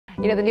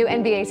You know, the new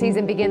NBA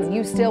season begins.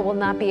 You still will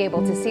not be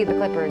able to see the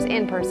Clippers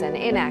in person,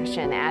 in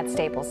action at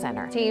Staples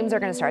Center. Teams are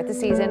going to start the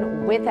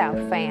season without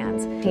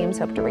fans. Teams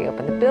hope to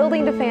reopen the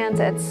building to fans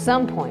at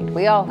some point.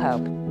 We all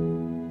hope.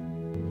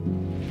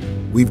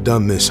 We've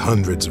done this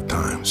hundreds of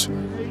times.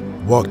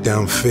 Walked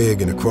down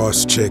Fig and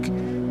across Chick,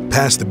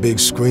 past the big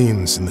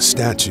screens and the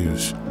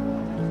statues.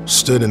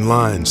 Stood in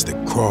lines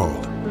that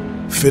crawled,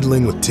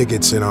 fiddling with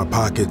tickets in our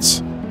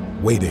pockets,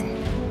 waiting.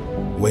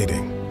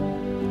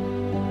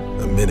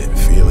 A minute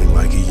feeling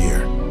like a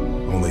year,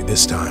 only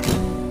this time,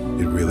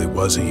 it really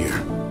was a year.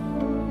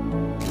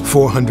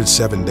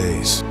 407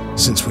 days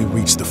since we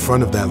reached the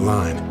front of that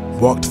line,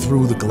 walked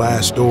through the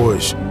glass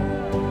doors,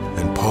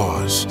 and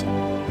paused,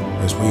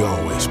 as we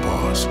always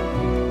pause,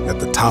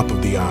 at the top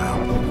of the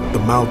aisle, the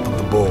mouth of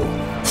the bowl,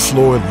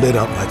 floor lit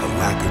up like a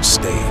lacquered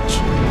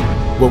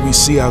stage. What we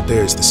see out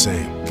there is the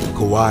same.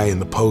 Kawhi in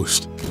the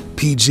post,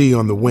 PG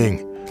on the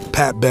wing,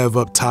 Pat Bev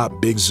up top,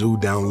 Big Zoo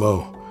down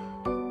low.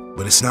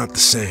 But it's not the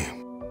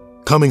same.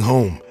 Coming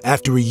home,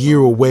 after a year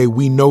away,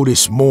 we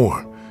notice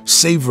more,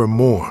 savor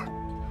more.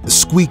 The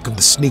squeak of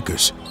the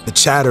sneakers, the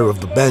chatter of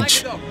the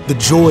bench, the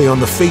joy on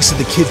the face of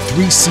the kid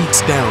 3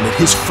 seats down at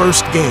his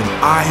first game,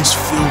 eyes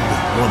filled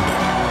with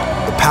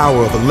wonder. The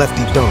power of a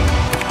lefty dunk,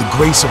 the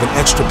grace of an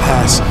extra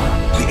pass,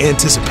 the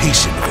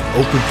anticipation of an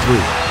open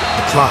three,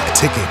 the clock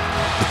ticking,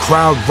 the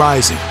crowd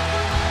rising.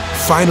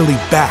 Finally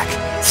back,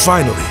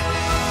 finally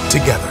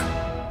together.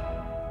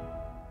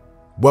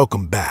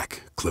 Welcome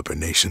back, Clipper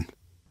Nation.